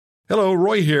Hello,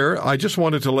 Roy here. I just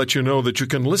wanted to let you know that you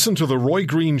can listen to The Roy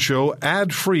Green Show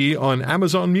ad-free on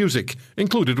Amazon Music,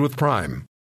 included with Prime.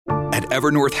 At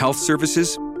Evernorth Health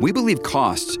Services, we believe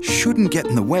costs shouldn't get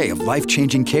in the way of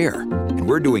life-changing care, and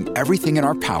we're doing everything in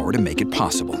our power to make it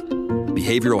possible.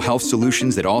 Behavioral health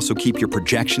solutions that also keep your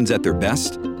projections at their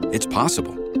best? It's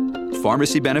possible.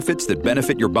 Pharmacy benefits that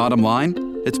benefit your bottom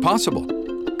line? It's possible.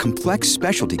 Complex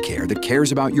specialty care that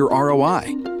cares about your ROI?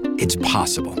 It's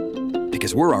possible.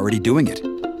 Because we're already doing it.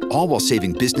 All while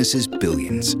saving businesses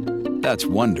billions. That's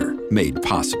Wonder made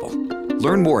possible.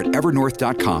 Learn more at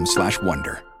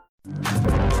evernorth.com/wonder.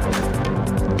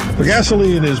 The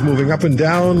gasoline is moving up and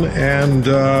down and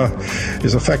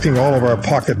is affecting all of our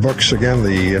pocketbooks. Again,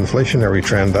 the inflationary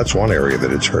trend, that's one area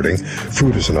that it's hurting.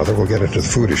 Food is another. We'll get into the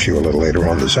food issue a little later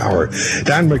on this hour.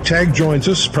 Dan McTagg joins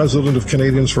us, president of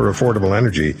Canadians for Affordable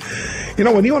Energy. You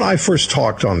know, when you and I first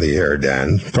talked on the air,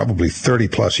 Dan, probably 30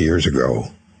 plus years ago.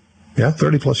 Yeah,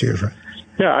 30 plus years, right?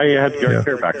 Yeah, I had to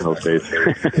go back in those days.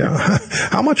 Yeah.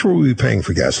 How much were we paying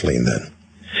for gasoline then?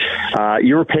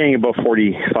 You were paying about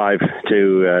 45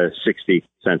 to 60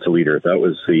 cents a liter. That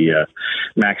was the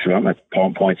maximum. At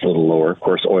points a little lower. Of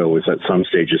course, oil was at some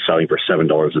stages selling for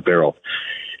 $7 a barrel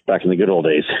back in the good old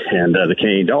days. And the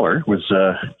Canadian dollar was,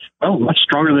 much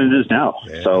stronger than it is now.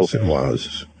 Yes, so it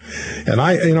was. And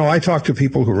I talk to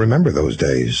people who remember those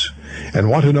days and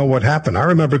want to know what happened. I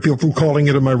remember people calling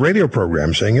it in my radio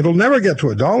program saying it'll never get to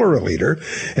 $1 a liter.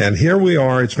 And here we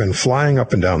are. It's been flying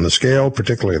up and down the scale,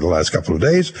 particularly the last couple of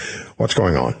days. What's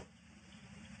going on?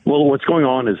 Well, what's going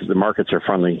on is the markets are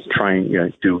finally trying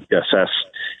to assess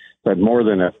that more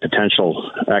than a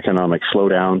potential economic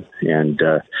slowdown and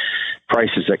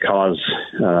prices that cause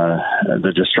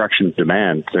the destruction of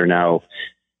demand, they're now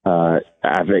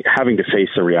having to face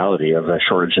the reality of a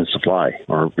shortage in supply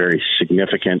or very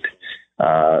significant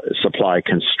supply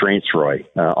constraints, Roy,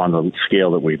 on the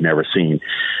scale that we've never seen.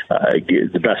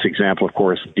 The best example, of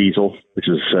course, diesel, which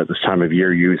is at this time of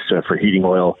year used for heating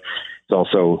oil. It's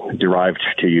also derived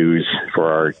to use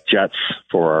for our jets,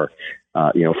 for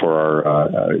our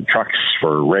trucks,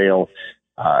 for rail.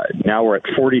 Now we're at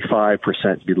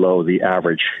 45% below the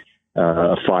average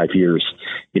of 5 years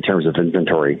in terms of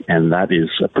inventory. And that is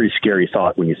a pretty scary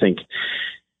thought when you think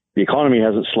the economy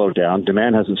hasn't slowed down,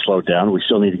 demand hasn't slowed down. We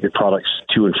still need to get products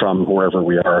to and from wherever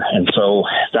we are. And so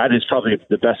that is probably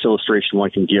the best illustration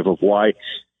one can give of why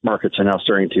markets are now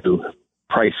starting to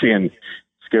price in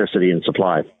scarcity and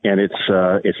supply. And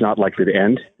it's not likely to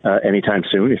end anytime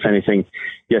soon. If anything,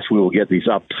 yes, we will get these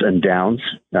ups and downs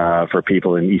for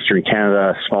people in Eastern Canada,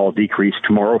 a small decrease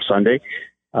tomorrow, Sunday.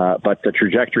 But the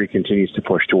trajectory continues to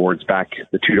push towards back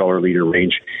the $2 a liter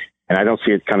range. And I don't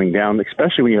see it coming down,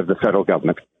 especially when you have the federal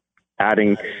government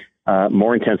adding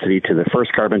more intensity to the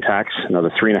first carbon tax, another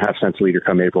 3.5 cents a liter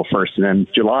come April 1st. And then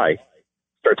July,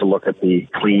 start to look at the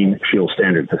clean fuel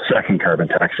standard, the second carbon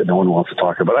tax that no one wants to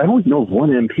talk about. I only know one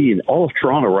MP in all of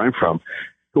Toronto, where I'm from,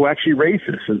 who actually raised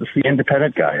this. It's the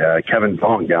independent guy, Kevin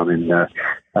Fong, down in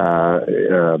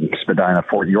Spadina,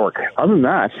 Fort York. Other than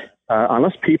that,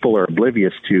 unless people are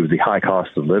oblivious to the high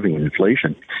cost of living and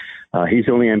inflation, he's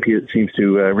the only MP that seems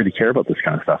to really care about this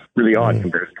kind of stuff. Really odd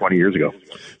compared to 20 years ago.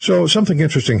 So something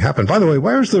interesting happened. By the way,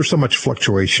 why is there so much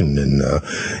fluctuation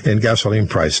in gasoline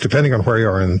price, depending on where you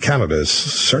are in Canada? Is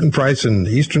certain price in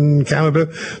Eastern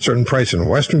Canada, certain price in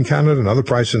Western Canada, another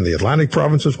price in the Atlantic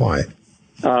provinces? Why?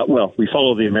 Well, we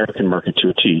follow the American market to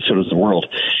a T, so does the world.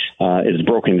 It is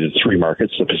broken into three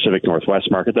markets: the Pacific Northwest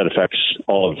market that affects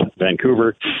all of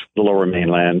Vancouver, the Lower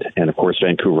Mainland, and of course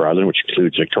Vancouver Island, which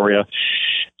includes Victoria.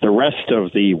 The rest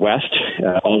of the West,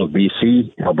 all of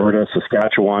BC, Alberta,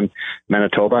 Saskatchewan,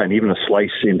 Manitoba, and even a slice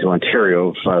into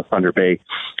Ontario of Thunder Bay,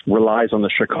 relies on the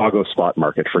Chicago spot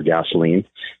market for gasoline.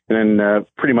 And then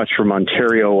pretty much from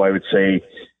Ontario, I would say,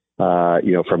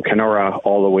 from Kenora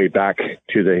all the way back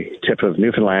to the tip of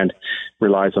Newfoundland,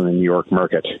 relies on the New York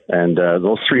market. And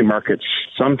those three markets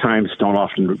sometimes don't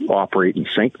often operate in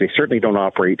sync. They certainly don't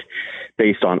operate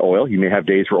based on oil. You may have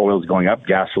days where oil is going up,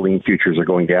 gasoline futures are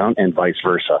going down, and vice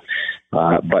versa.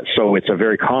 But so it's a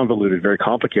very convoluted, very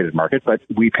complicated market, but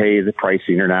we pay the price,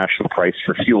 the international price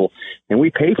for fuel, and we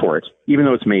pay for it. Even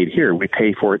though it's made here, we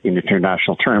pay for it in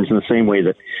international terms in the same way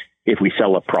that if we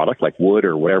sell a product like wood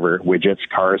or whatever, widgets,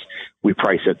 cars, we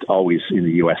price it always in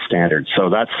the U.S. standard.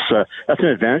 So that's an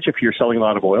advantage if you're selling a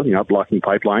lot of oil, you're not blocking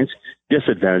pipelines.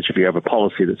 Disadvantage if you have a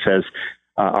policy that says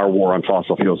our war on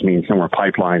fossil fuels means no more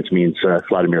pipelines, means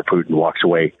Vladimir Putin walks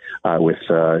away with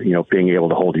being able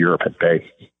to hold Europe at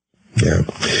bay. Yeah.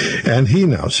 And he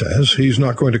now says he's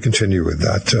not going to continue with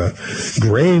that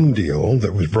grain deal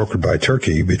that was brokered by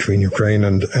Turkey between Ukraine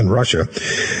and Russia.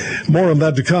 More on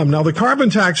that to come. Now, the carbon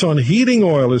tax on heating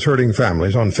oil is hurting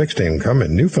families on fixed income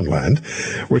in Newfoundland,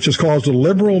 which has caused a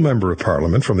Liberal member of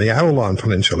Parliament from the Avalon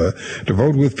Peninsula to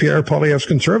vote with Pierre Poilievre's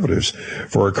Conservatives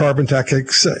for a carbon tax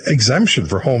exemption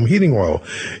for home heating oil.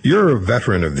 You're a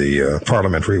veteran of the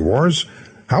parliamentary wars.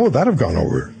 How would that have gone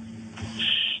over?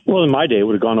 Well, in my day, it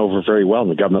would have gone over very well, and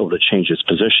the government would have changed its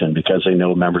position because they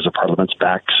know members of Parliament's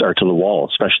backs are to the wall,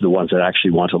 especially the ones that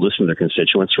actually want to listen to their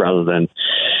constituents rather than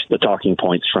the talking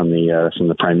points from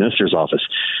the Prime Minister's office.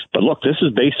 But look, this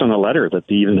is based on a letter that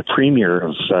even the Premier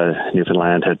of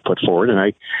Newfoundland had put forward, and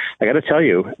I got to tell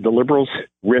you, the Liberals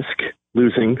risk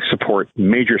losing support,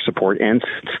 major support, and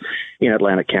in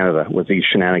Atlantic Canada with these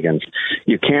shenanigans.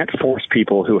 You can't force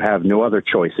people who have no other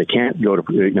choice. They can't go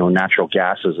to natural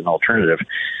gas as an alternative,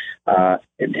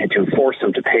 and to force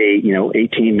them to pay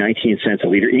 18, 19 cents a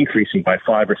liter, increasing by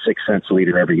 5 or 6 cents a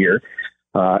liter every year.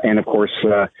 And of course,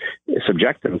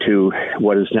 subject them to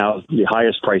what is now the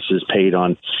highest prices paid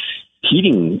on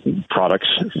heating products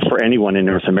for anyone in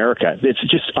North America. It's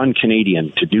just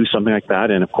un-Canadian to do something like that.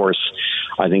 And of course,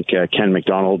 I think Ken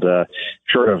McDonald,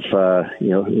 short of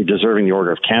deserving the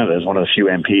Order of Canada, is one of the few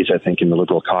MPs I think in the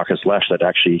Liberal caucus left that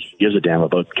actually gives a damn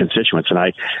about constituents. And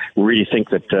I really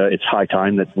think that it's high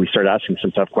time that we start asking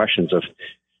some tough questions of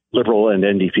Liberal and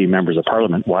NDP members of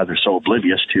Parliament why they're so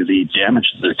oblivious to the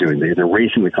damage that they're doing. They're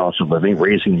raising the cost of living,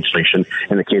 raising inflation.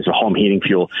 In the case of home heating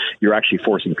fuel, you're actually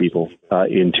forcing people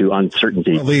into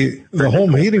uncertainty. Well, the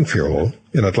home heating fuel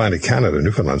in Atlantic Canada,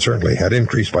 Newfoundland certainly, had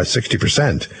increased by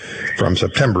 60% from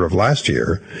September of last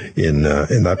year in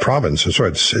that province. So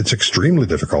it's extremely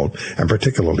difficult, and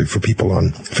particularly for people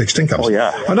on fixed incomes. Oh,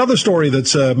 yeah. Another story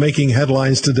that's making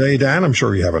headlines today, Dan, I'm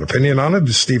sure you have an opinion on it,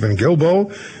 is Stephen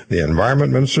Guilbeault, the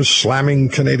Environment Minister, slamming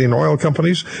Canadian oil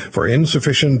companies for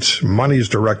insufficient monies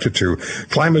directed to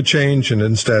climate change and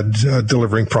instead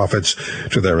delivering profits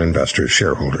to their investors,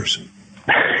 shareholders.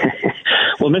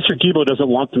 Well, Mr. Guilbeault doesn't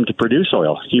want them to produce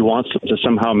oil. He wants them to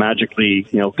somehow magically,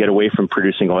 get away from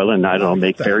producing oil and,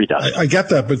 make fairy dust. I get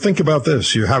that, but think about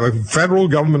this. You have a federal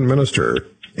government minister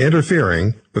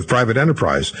interfering with private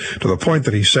enterprise to the point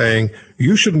that he's saying,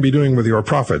 you shouldn't be doing with your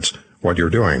profits what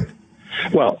you're doing.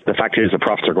 Well, the fact is the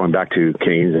profits are going back to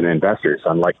Canadians and investors,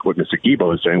 unlike what Mr.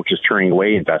 Guilbeault is doing, which is turning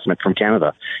away investment from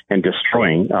Canada and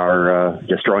destroying our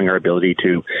ability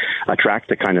to attract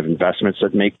the kind of investments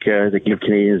that give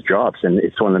Canadians jobs. And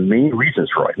it's one of the main reasons,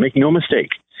 Roy. Make no mistake,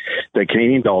 the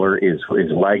Canadian dollar is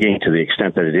lagging to the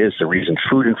extent that it is. The reason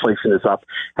food inflation is up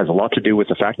has a lot to do with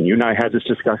the fact, and you and I had this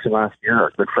discussion last year,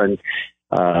 our good friend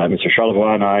Mr.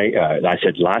 Charlevoix and I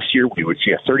said last year we would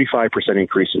see a 35%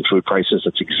 increase in food prices.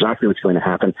 That's exactly what's going to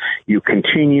happen. You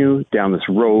continue down this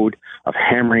road of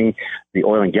hammering the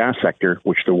oil and gas sector,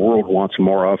 which the world wants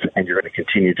more of, and you're going to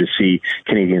continue to see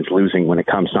Canadians losing when it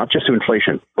comes not just to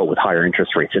inflation, but with higher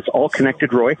interest rates. It's all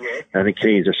connected, Roy, and I think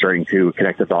Canadians are starting to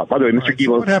connect the thought. By the way, Mr.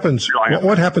 Guilbeault...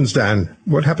 What happens, Dan?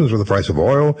 What happens with the price of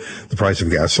oil, the price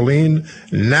of gasoline,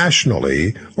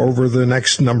 nationally over the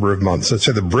next number of months? Let's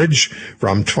say the bridge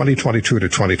from 2022 to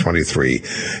 2023.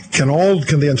 Can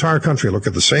the entire country look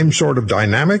at the same sort of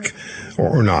dynamic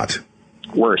or not?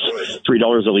 Worse,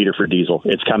 $3 a liter for diesel.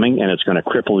 It's coming, and it's going to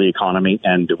cripple the economy,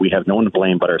 and we have no one to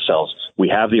blame but ourselves. We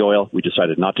have the oil. We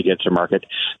decided not to get to market.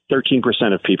 13%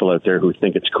 of people out there who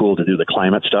think it's cool to do the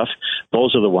climate stuff,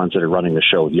 those are the ones that are running the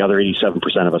show. The other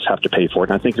 87% of us have to pay for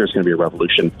it, and I think there's going to be a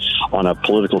revolution on a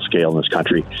political scale in this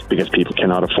country because people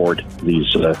cannot afford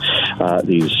these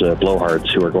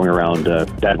blowhards who are going around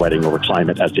bedwetting over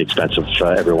climate at the expense of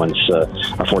everyone's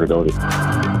affordability.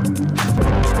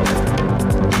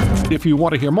 If you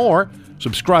want to hear more,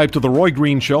 subscribe to The Roy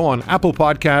Green Show on Apple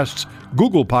Podcasts,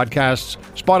 Google Podcasts,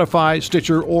 Spotify,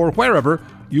 Stitcher, or wherever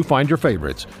you find your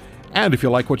favorites. And if you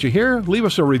like what you hear, leave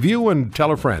us a review and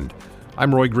tell a friend.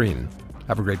 I'm Roy Green.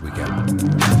 Have a great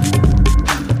weekend.